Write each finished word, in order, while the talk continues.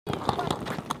I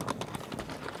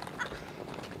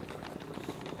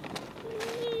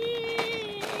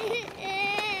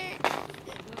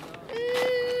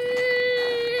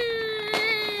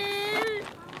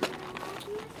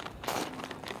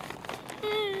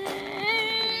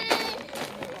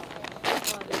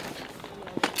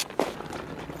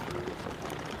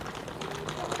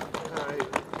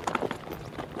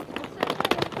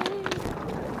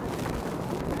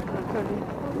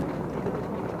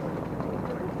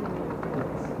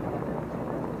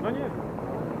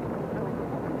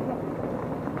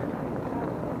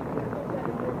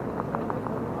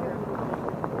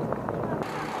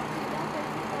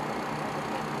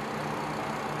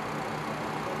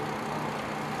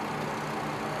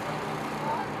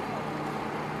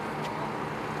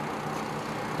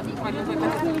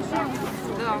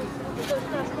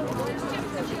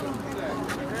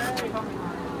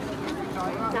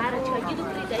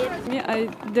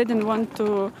didn't want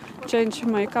to change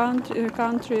my country,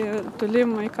 to leave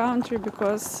my country,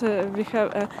 because we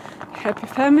have a happy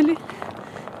family,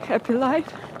 happy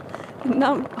life. And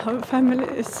now our family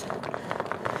is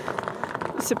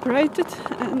separated,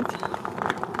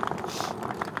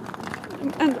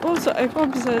 and also I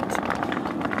hope that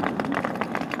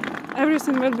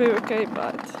everything will be okay,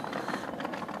 but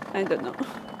I don't know.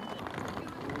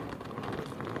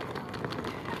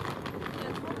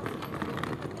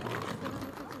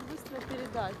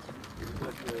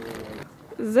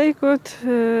 They could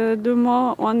do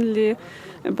more only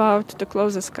about the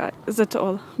closest sky, that's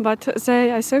all. But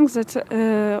I think that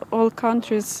all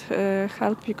countries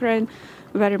help Ukraine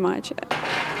very much.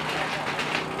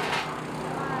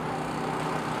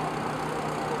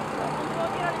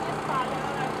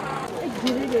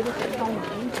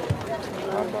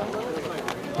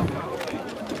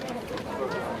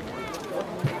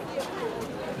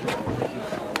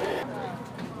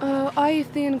 I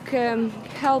think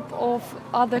help of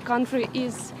other country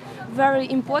is very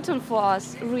important for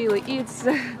us, really. It's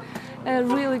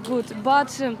really good,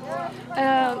 but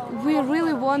we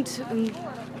really want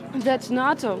that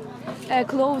NATO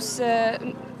close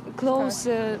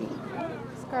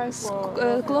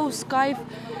sky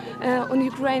on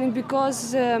Ukraine,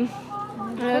 because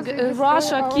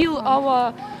Russia kill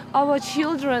our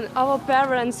children, our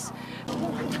parents.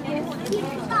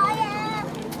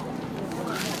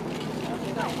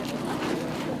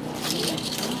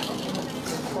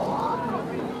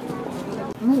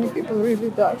 Many people really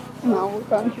die in our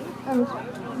country, and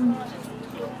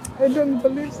I don't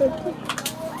believe that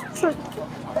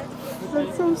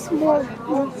that's so small,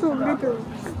 that's so little.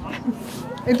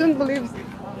 I don't believe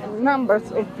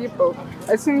numbers of people.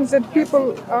 I think that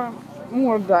people are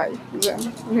more die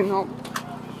than we know.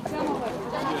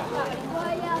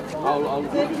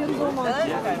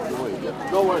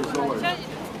 No worries, no worries.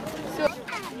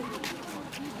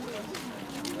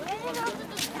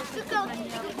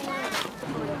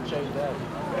 Change that.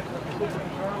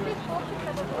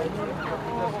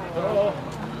 Hello.